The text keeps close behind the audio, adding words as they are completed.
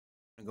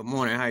Good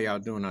morning. How y'all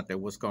doing out there?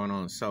 What's going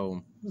on?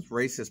 So, this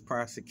racist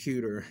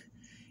prosecutor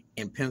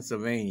in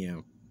Pennsylvania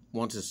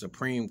wants the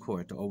Supreme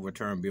Court to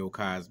overturn Bill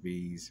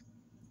Cosby's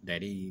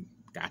that he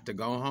got to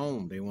go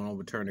home. They want to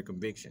overturn the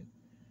conviction.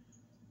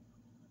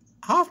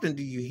 How often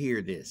do you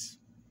hear this?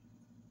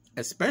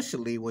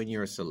 Especially when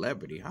you're a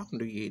celebrity. How often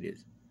do you hear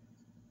this?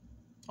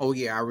 Oh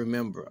yeah, I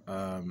remember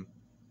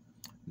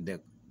the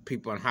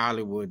people in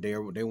Hollywood. They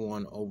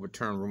want to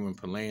overturn Roman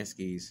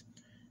Polanski's.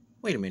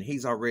 Wait a minute,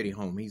 he's already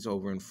home. He's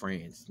over in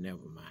France.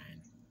 Never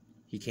mind.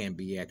 He can't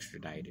be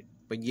extradited.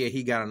 But yeah,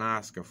 he got an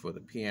Oscar for The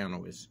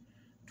Pianist,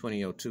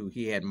 2002.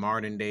 He had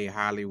modern day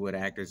Hollywood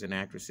actors and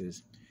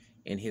actresses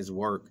in his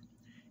work,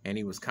 and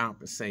he was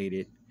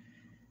compensated,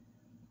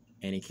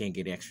 and he can't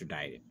get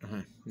extradited.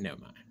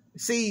 Never mind.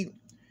 See,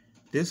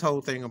 this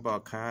whole thing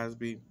about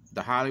Cosby,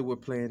 the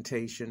Hollywood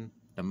plantation,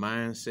 the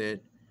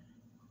mindset,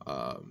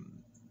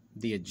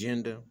 the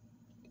agenda,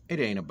 it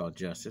ain't about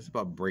justice. It's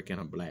about breaking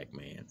a black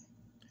man.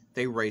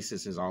 They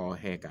racist as all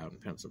heck out in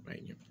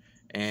Pennsylvania.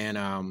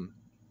 And,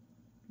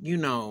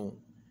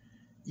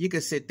 you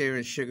could sit there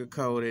and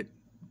sugarcoat it,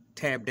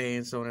 tap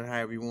dance on it,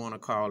 however you want to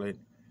call it.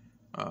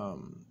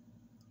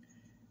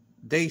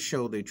 They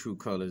show their true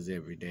colors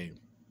every day.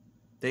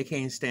 They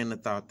can't stand the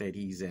thought that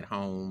he's at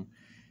home.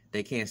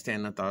 They can't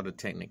stand the thought of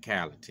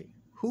technicality.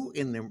 Who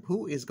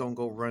is going to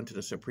go run to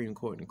the Supreme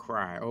Court and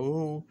cry,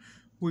 oh,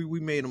 we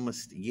made a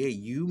mistake? Yeah,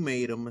 you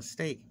made a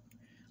mistake.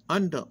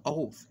 Under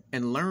oath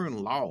and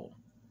learn law.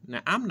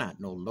 Now, I'm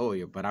not no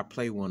lawyer, but I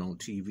play one on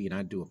TV, and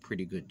I do a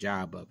pretty good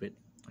job of it.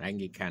 I can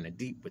get kind of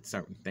deep with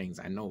certain things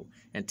I know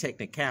and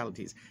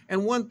technicalities.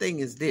 And one thing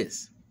is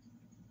this.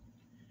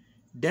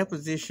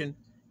 Deposition,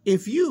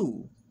 if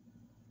you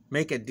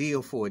make a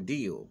deal for a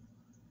deal,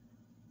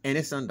 and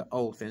it's under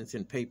oath and it's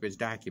in papers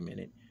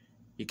documented,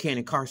 you can't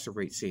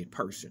incarcerate said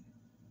person.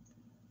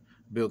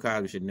 Bill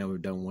Cosby should never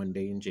have done 1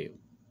 day in jail.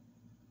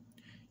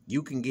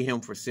 You can get him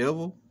for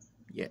civil,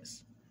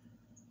 yes.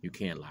 You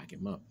can't lock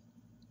him up.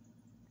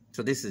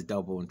 So this is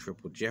double and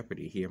triple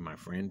jeopardy here, my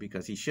friend,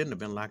 because he shouldn't have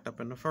been locked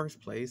up in the first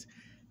place.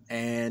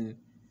 And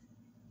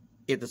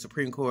if the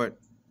Supreme Court,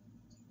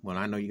 well,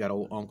 I know you got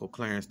old Uncle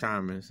Clarence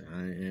Thomas,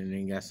 and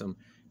then you got some,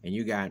 and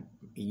you got,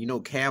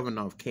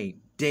 Kavanaugh can't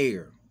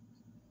dare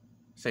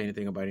say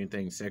anything about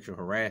anything sexual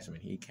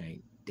harassment. He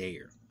can't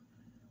dare.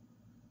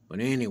 But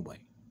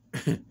anyway,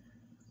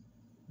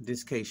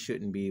 this case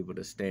shouldn't be able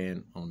to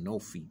stand on no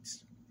feet.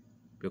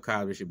 Bill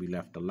Cosby should be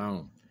left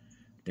alone.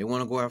 They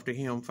want to go after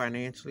him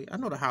financially. I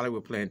know the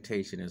Hollywood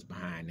plantation is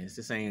behind this.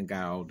 This ain't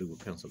got all to do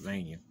with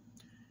Pennsylvania.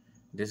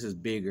 This is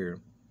bigger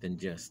than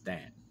just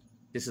that.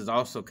 This is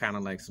also kind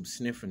of like some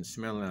sniffing,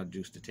 smelling out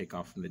juice to take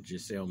off from the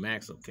Giselle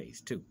Maxwell case,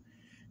 too.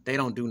 They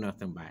don't do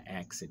nothing by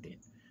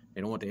accident.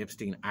 They don't want the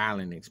Epstein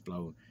Island to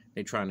explode.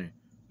 They're trying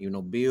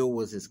to, Bill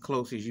was as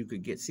close as you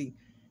could get. See,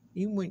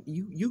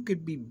 you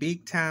could be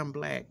big time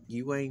black.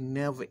 You ain't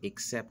never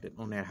accepted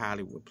on that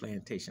Hollywood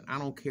plantation. I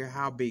don't care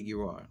how big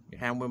you are. It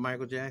happened with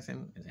Michael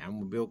Jackson. It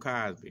happened with Bill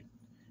Cosby.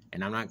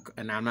 And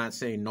I'm not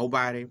saying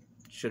nobody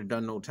should have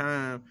done no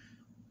time.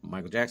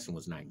 Michael Jackson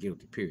was not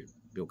guilty, period.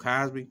 Bill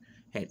Cosby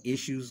had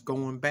issues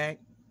going back,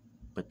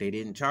 but they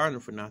didn't charge him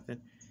for nothing.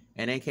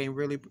 And they can't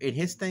really, and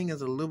his thing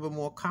is a little bit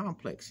more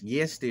complex.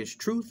 Yes, there's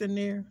truth in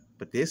there,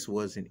 but this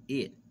wasn't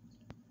it.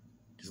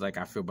 Just like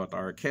I feel about the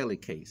R. Kelly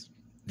case.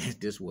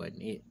 This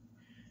wasn't it.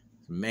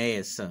 It's a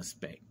mad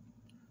suspect.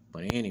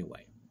 But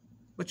anyway,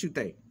 what you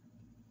think?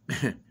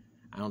 I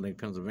don't think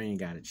Pennsylvania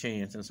got a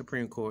chance. In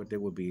Supreme Court, they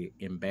would be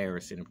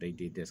embarrassing if they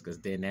did this, because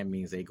then that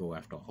means they go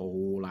after a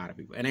whole lot of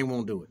people. And they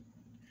won't do it.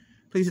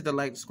 Please hit the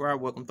like, subscribe,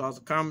 welcome thoughts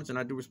and comments. And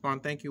I do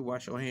respond. Thank you.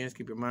 Wash your hands.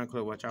 Keep your mind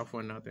clear. Watch out for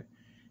another.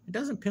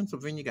 Doesn't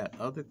Pennsylvania got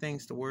other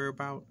things to worry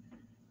about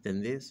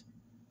than this?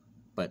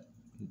 But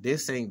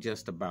this ain't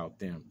just about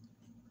them.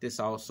 This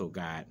also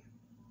got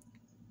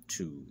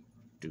to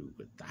do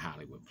with the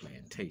Hollywood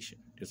plantation.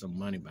 There's some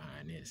money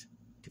behind this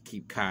to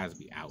keep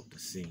Cosby out the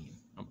scene.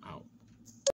 I'm out.